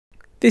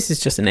This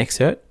is just an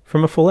excerpt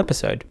from a full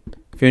episode.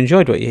 If you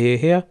enjoyed what you hear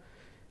here,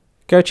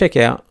 go check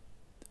out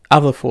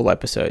other full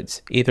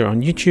episodes, either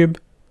on YouTube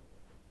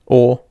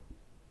or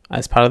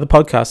as part of the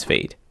podcast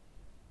feed.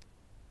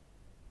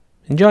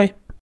 Enjoy!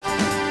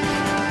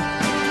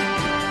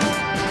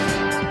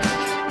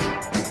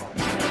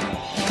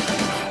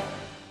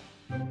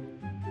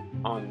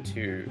 On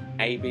to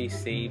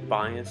ABC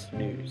Bias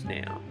News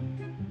now.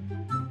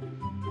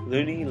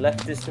 Loony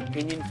leftist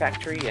opinion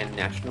factory and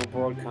national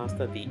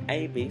broadcaster the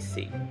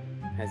ABC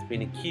has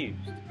been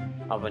accused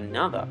of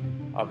another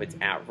of its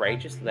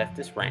outrageous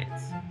leftist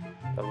rants,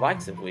 the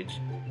likes of which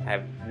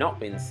have not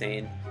been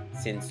seen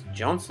since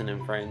Johnson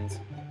and Friends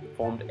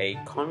formed a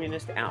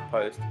communist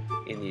outpost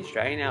in the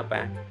Australian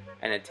outback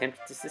and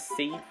attempted to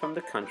secede from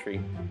the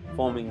country,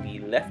 forming the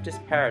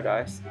leftist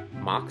paradise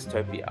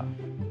Marxtopia,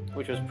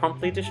 which was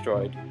promptly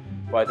destroyed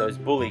by those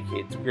bully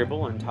kids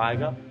Gribble and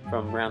Tiger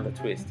from Round the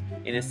Twist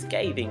in a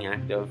scathing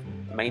act of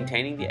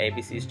maintaining the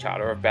ABC's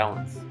Charter of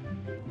Balance.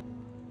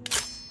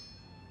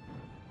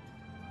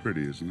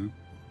 Pretty, isn't it?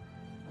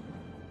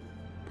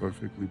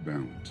 Perfectly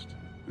balanced,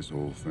 as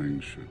all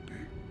things should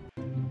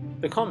be.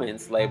 The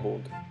comments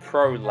labelled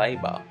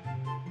pro-Labor,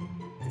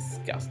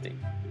 disgusting,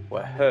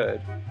 were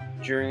heard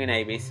during an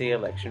ABC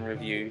election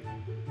review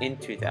in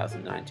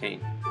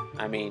 2019.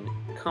 I mean,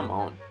 come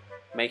on,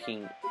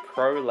 making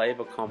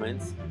pro-Labor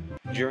comments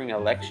during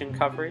election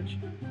coverage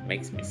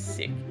makes me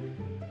sick.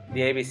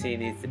 The ABC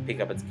needs to pick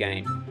up its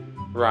game.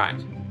 Right,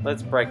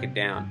 let's break it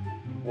down.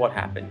 What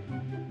happened?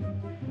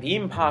 The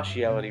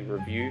Impartiality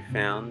Review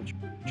found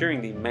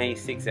during the May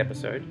 6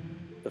 episode,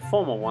 the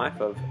former wife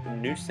of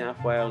New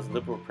South Wales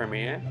Liberal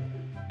Premier,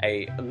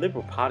 a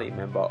Liberal Party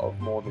member of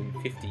more than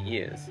 50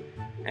 years,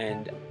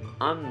 and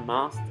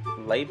unmasked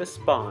Labor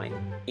spy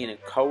in a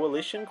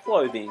coalition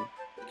clothing,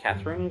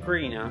 Catherine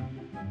Greener,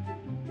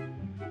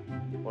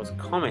 was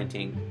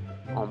commenting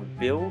on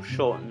Bill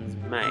Shorten's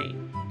May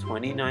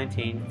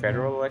 2019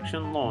 federal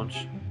election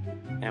launch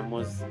and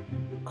was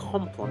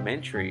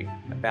complimentary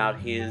about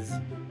his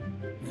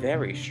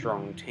very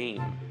strong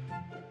team.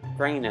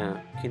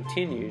 Greener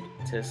continued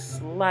to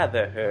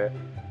slather her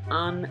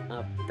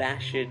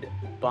unabashed,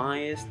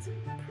 biased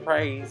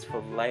praise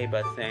for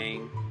Labor,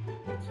 saying,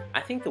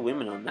 "I think the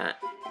women on that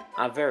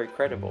are very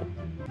credible.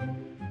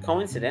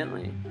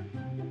 Coincidentally,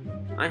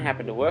 I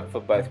happened to work for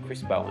both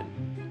Chris Bowen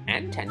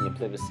and Tanya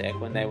Plibersek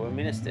when they were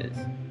ministers,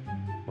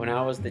 when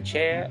I was the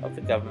chair of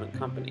the government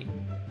company.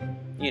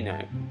 You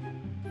know,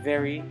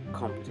 very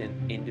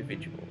competent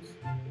individuals.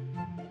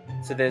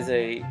 So there's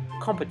a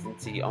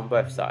competency on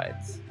both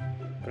sides,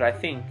 but I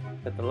think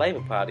that the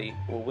Labor Party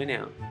will win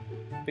out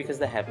because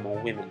they have more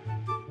women."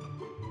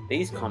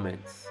 These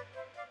comments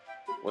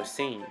were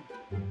seen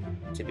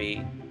to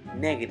be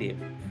negative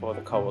for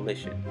the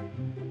coalition,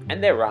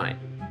 and they're right.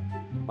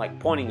 Like,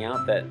 pointing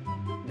out that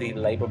the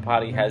Labor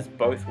Party has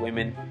both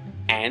women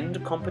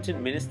and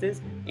competent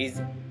ministers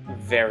is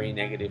very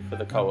negative for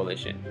the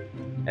coalition,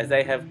 as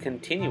they have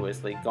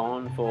continuously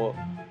gone for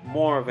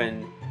more of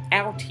an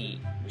outy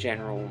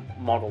general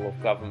model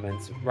of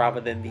governments rather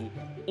than the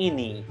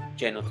inny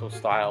genital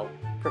style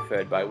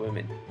preferred by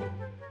women,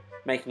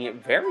 making it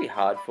very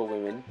hard for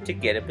women to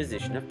get a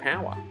position of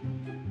power.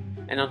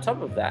 And on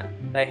top of that,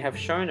 they have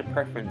shown a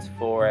preference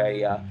for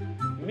a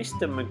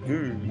Mr.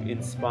 Magoo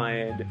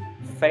inspired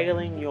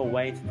failing your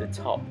way to the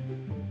top,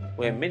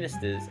 where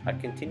ministers are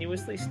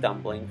continuously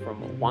stumbling from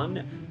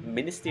one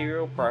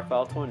ministerial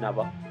profile to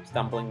another,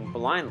 stumbling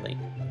blindly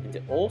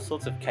into all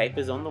sorts of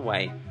capers on the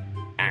way,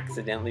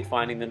 accidentally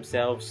finding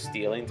themselves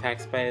stealing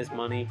taxpayers'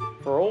 money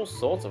for all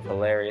sorts of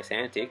hilarious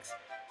antics.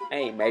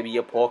 Hey, maybe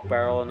you pork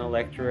barrel an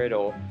electorate,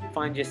 or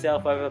find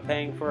yourself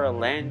overpaying for a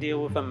land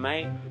deal with a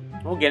mate,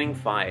 or getting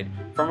fired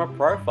from a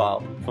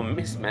profile for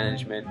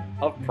mismanagement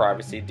of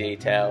privacy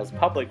details,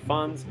 public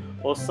funds,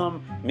 or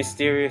some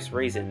mysterious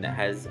reason that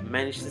has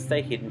managed to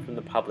stay hidden from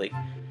the public,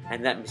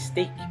 and that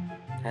mystique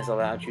has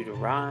allowed you to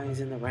rise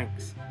in the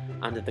ranks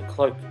under the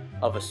cloak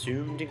of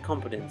assumed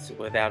incompetence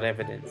without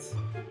evidence.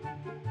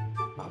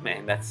 Oh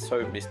man, that's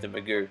so Mr.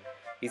 Magoo.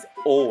 He's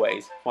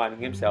always finding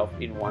himself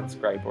in one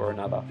scrape or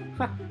another.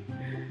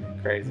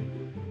 Crazy.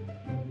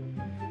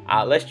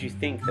 Lest you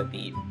think that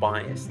the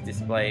bias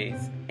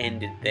displays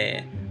ended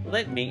there,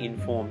 let me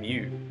inform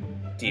you,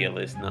 dear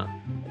listener,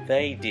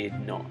 they did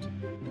not.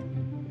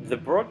 The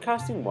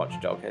Broadcasting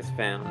Watchdog has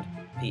found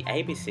the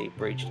ABC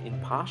breached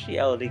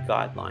impartiality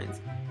guidelines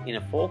in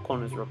a Four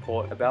Corners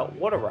report about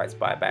water rights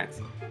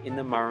buybacks in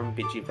the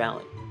Murrumbidgee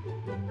Valley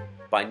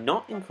by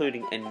not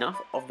including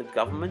enough of the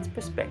government's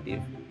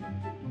perspective,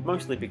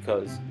 mostly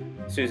because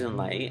Susan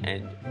Ley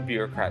and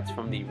bureaucrats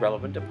from the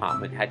relevant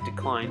department had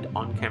declined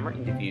on-camera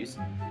interviews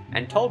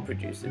and told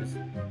producers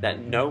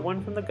that no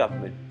one from the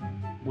government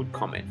would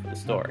comment for the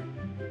story.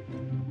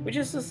 Which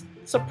is a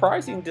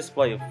surprising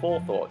display of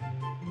forethought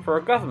for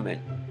a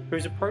government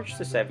whose approach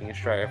to saving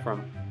Australia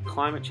from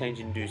climate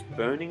change-induced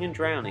burning and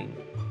drowning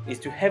is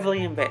to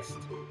heavily invest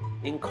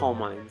in coal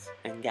mines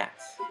and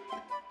gas.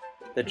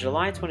 The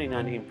July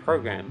 2019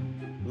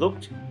 program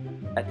looked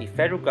at the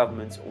federal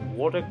government's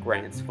water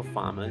grants for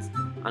farmers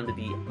under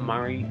the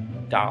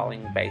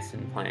Murray-Darling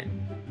Basin Plan.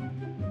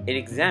 It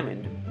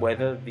examined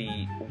whether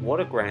the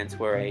water grants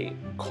were a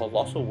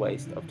colossal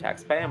waste of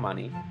taxpayer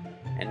money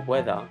and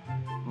whether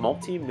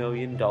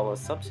multi-million-dollar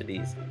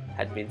subsidies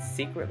had been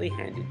secretly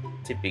handed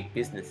to big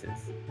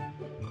businesses.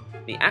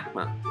 The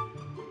ACMA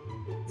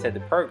said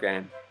the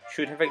program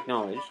should have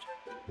acknowledged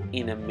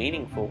in a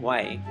meaningful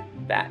way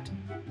that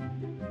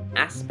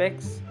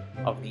aspects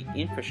of the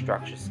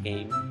infrastructure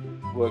scheme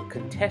were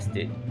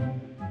contested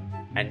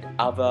and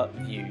other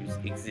views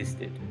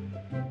existed.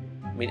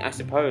 I mean, I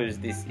suppose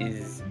this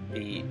is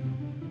the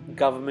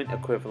government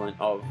equivalent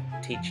of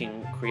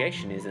teaching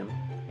creationism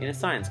in a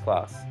science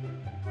class.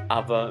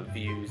 Other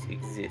views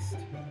exist.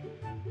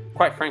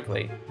 Quite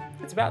frankly,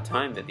 it's about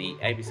time that the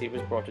ABC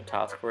was brought to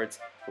task for its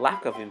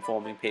lack of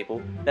informing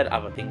people that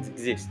other things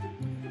exist,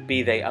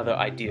 be they other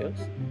ideas,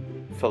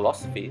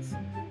 philosophies,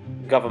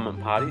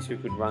 government parties who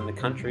could run the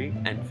country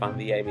and fund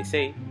the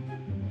ABC,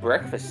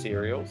 breakfast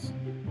cereals,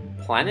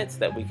 planets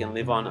that we can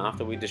live on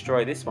after we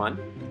destroy this one.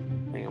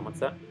 Hang on, what's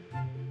that?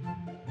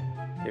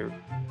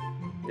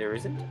 There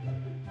isn't?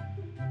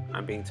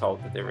 I'm being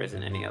told that there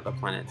isn't any other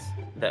planets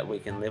that we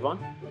can live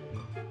on.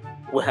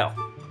 Well,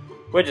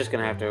 we're just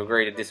going to have to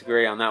agree to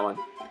disagree on that one.